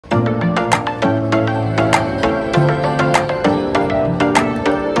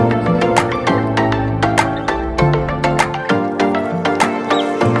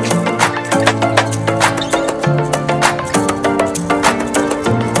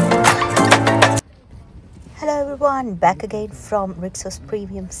everyone, back again from Rixos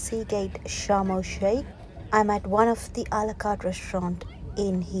Premium Seagate, Sharm El Sheikh. I'm at one of the A La Carte restaurant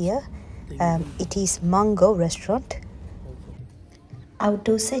in here. It is Mango restaurant.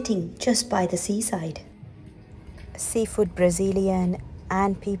 Outdoor setting just by the seaside. Seafood Brazilian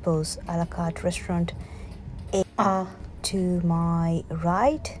and People's A La Carte restaurant are to my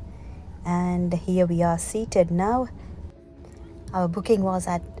right, and here we are seated now. Our booking was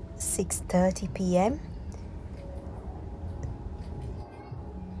at 6:30 p.m.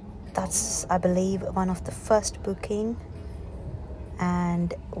 That's, I believe, one of the first booking,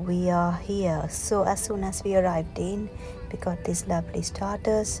 and we are here. So as soon as we arrived in, we got these lovely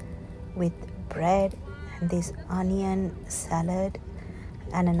starters with bread and this onion salad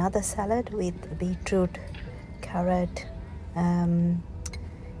and another salad with beetroot, carrot, and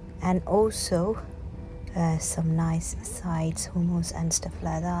also some nice sides, hummus and stuff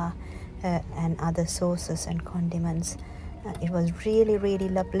like that, and other sauces and condiments. It was really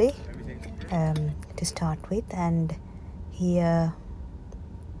lovely to start with. And here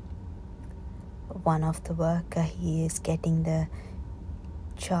one of the worker, he is getting the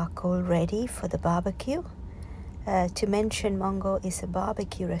charcoal ready for the barbecue. To mention, Mango is a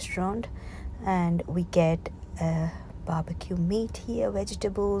barbecue restaurant, and we get barbecue meat here,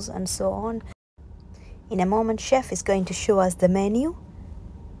 vegetables and so on. In a moment, chef is going to show us the menu.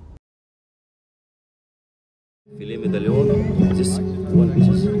 Filet medallion, this one piece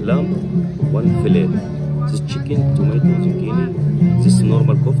is lamb, one filet. This chicken, tomato, zucchini. This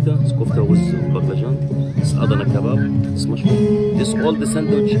normal kofta, this kofta with baclajan. This adana kebab, this mushroom. This all the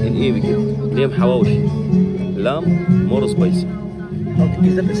sandwich in A we get. Name hawashi. Lamb, more spicy. Okay,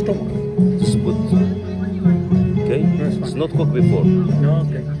 is that the stomach? This is good. Okay, it's not cooked before. No,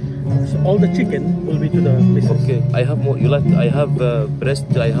 okay. So all the chicken will be to the missus. Okay, I have more. You like? I have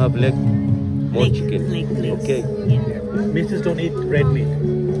breast. I have leg. More chicken. Okay. Yeah. Missus don't eat red meat.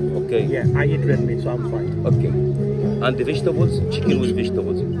 Okay. Yeah, I eat red meat, so I'm fine. Okay. And the vegetables, chicken with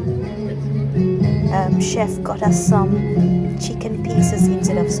vegetables. Chef got us some chicken pieces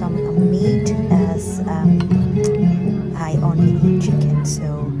instead of some meat, as I only eat chicken,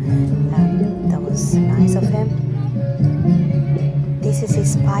 so that was nice of him. This is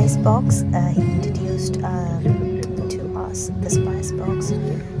his spice box. He introduced to us the spice box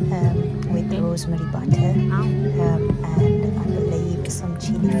with rosemary butter and I believe some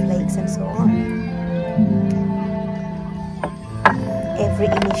chili flakes and so on. Every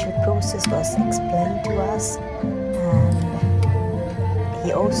initial process was explained to us, and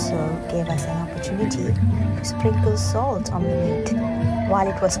he also gave us an opportunity to sprinkle salt on the meat while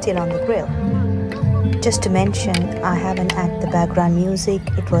it was still on the grill. Just to mention, I haven't had the background music.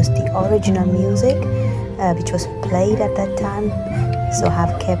 It was the original music which was played at that time, so I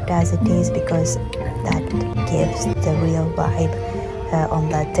have kept as it is because that gives the real vibe on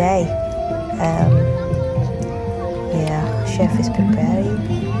that day. Yeah, chef is preparing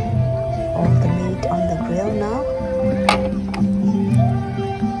all the meat on the grill now.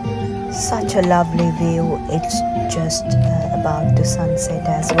 Such a lovely view. It's just about to sunset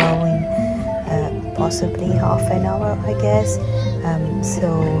as well in possibly half an hour, I guess. So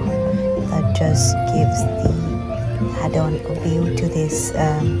that just gives the add-on view to this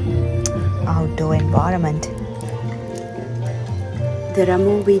outdoor environment. There are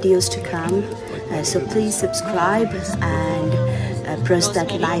more videos to come, so please subscribe and press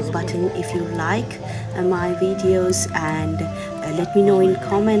that like button if you like my videos, and let me know in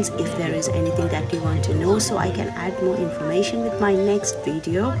comments if there is anything that you want to know, so I can add more information with my next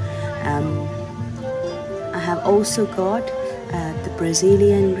video. I have also got the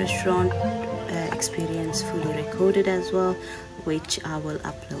Brazilian restaurant experience fully recorded as well, which I will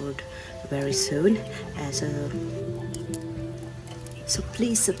upload very soon. So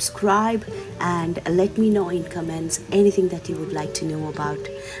please subscribe and let me know in comments anything that you would like to know about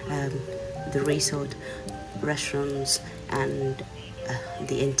the resort restaurants and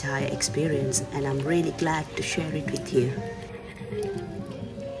the entire experience, and I'm really glad to share it with you.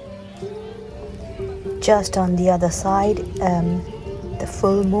 Just on the other side, the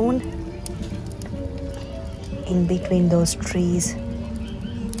full moon in between those trees,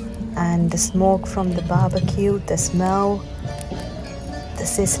 and the smoke from the barbecue, the smell, the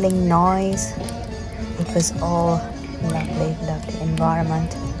sizzling noise. It was all lovely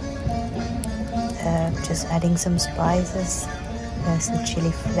environment. Just adding some spices, some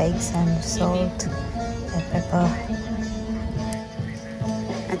chili flakes and salt, pepper.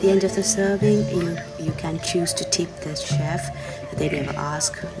 At the end of the serving, you can choose to tip the chef they never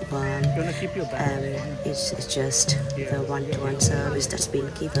ask. It's just the one-to-one service that's been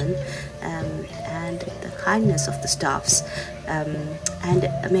given, and the kindness of the staffs. And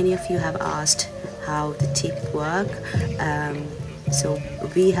many of you have asked how the tip work. So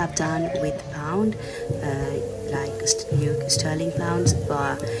we have done with pound, like sterling pounds,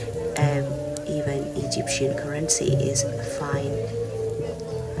 but even Egyptian currency is fine,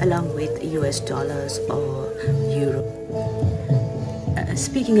 along with US dollars or euro.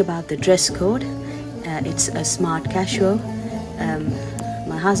 Speaking about the dress code, it's a smart casual.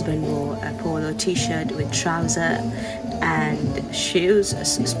 My husband wore a polo t-shirt with trouser and shoes,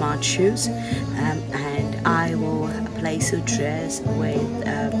 smart shoes, and I wore a playsuit dress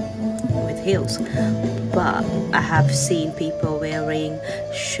with heels. But I have seen people wearing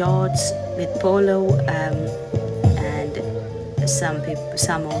shorts with polo, and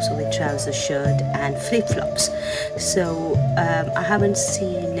some also with trouser shirt and flip-flops. So I haven't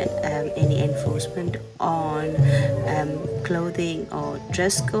seen any enforcement on clothing or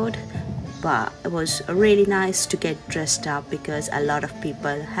dress code, but it was really nice to get dressed up because a lot of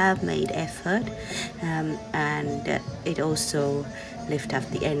people have made effort, and it also lift up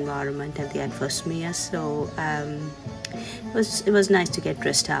the environment and the atmosphere. So it was nice to get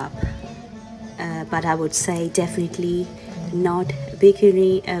dressed up, but I would say definitely not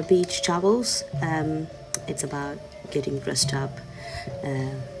bikini beach towels. It's about getting dressed up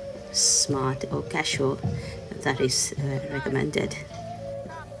smart or casual. That is recommended.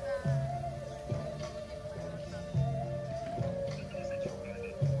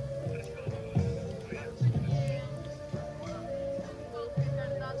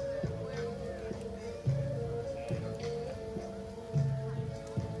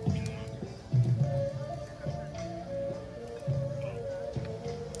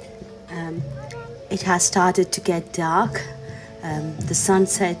 It has started to get dark. The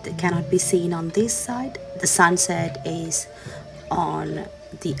sunset cannot be seen on this side. The sunset is on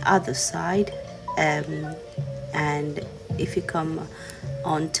the other side, and if you come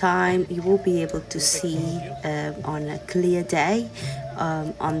on time, you will be able to see on a clear day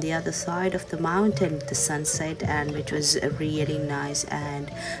on the other side of the mountain the sunset, and which was really nice,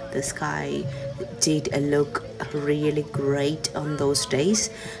 and the sky did look really great on those days.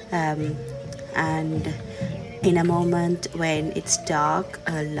 And in a moment when it's dark,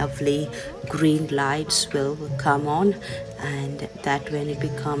 lovely green lights will come on, and that when it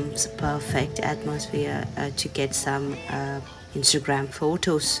becomes perfect atmosphere to get some Instagram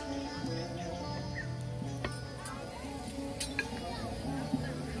photos.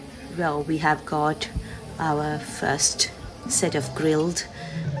 Well, we have got our first set of grilled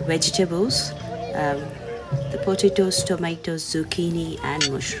vegetables, the potatoes, tomatoes, zucchini and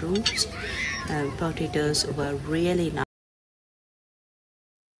mushrooms. Potatoes were really nice.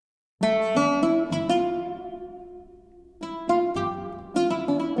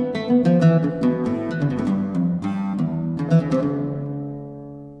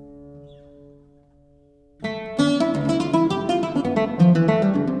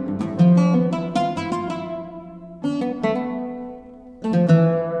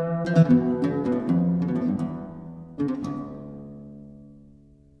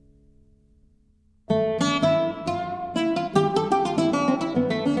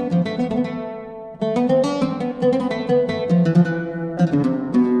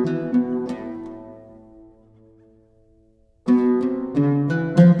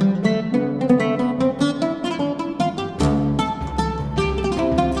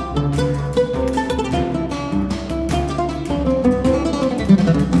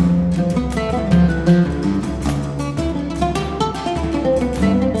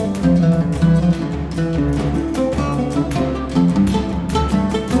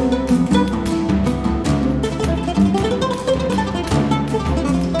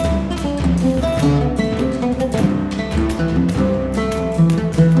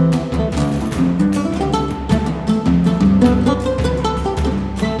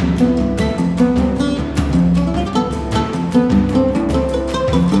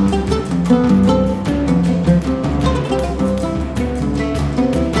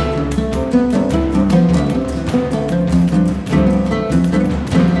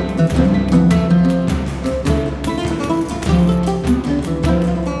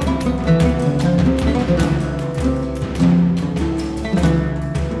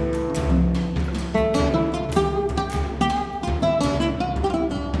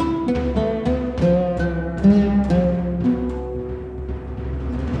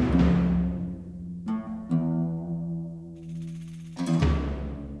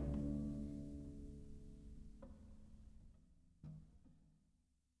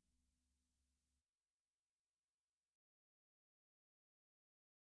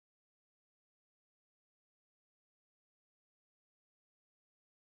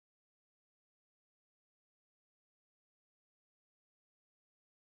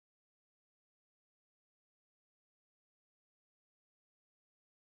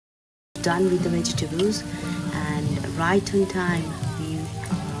 done with the vegetables, and right on time we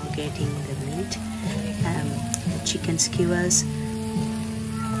are getting the meat. Chicken skewers,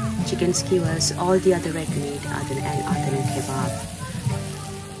 all the other red meat other than kebab.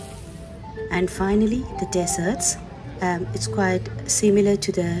 And finally the desserts. It's quite similar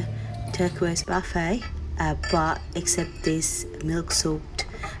to the turquoise buffet, but except this milk soaked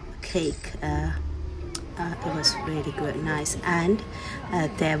cake. It was really good, nice. And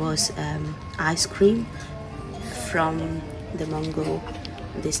there was ice cream from the Mongol,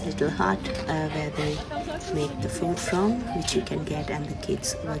 this little hut where they make the food from, which you can get, and the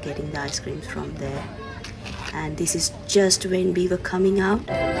kids were getting the ice creams from there. And this is just when we were coming out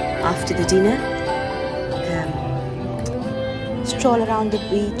after the dinner. Stroll around the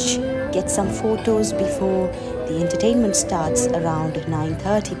beach, get some photos before the entertainment starts around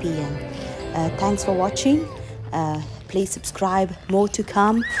 9:30 p.m. Thanks for watching. Please subscribe, more to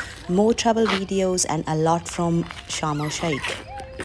come, more travel videos and a lot from Sharm El Sheikh.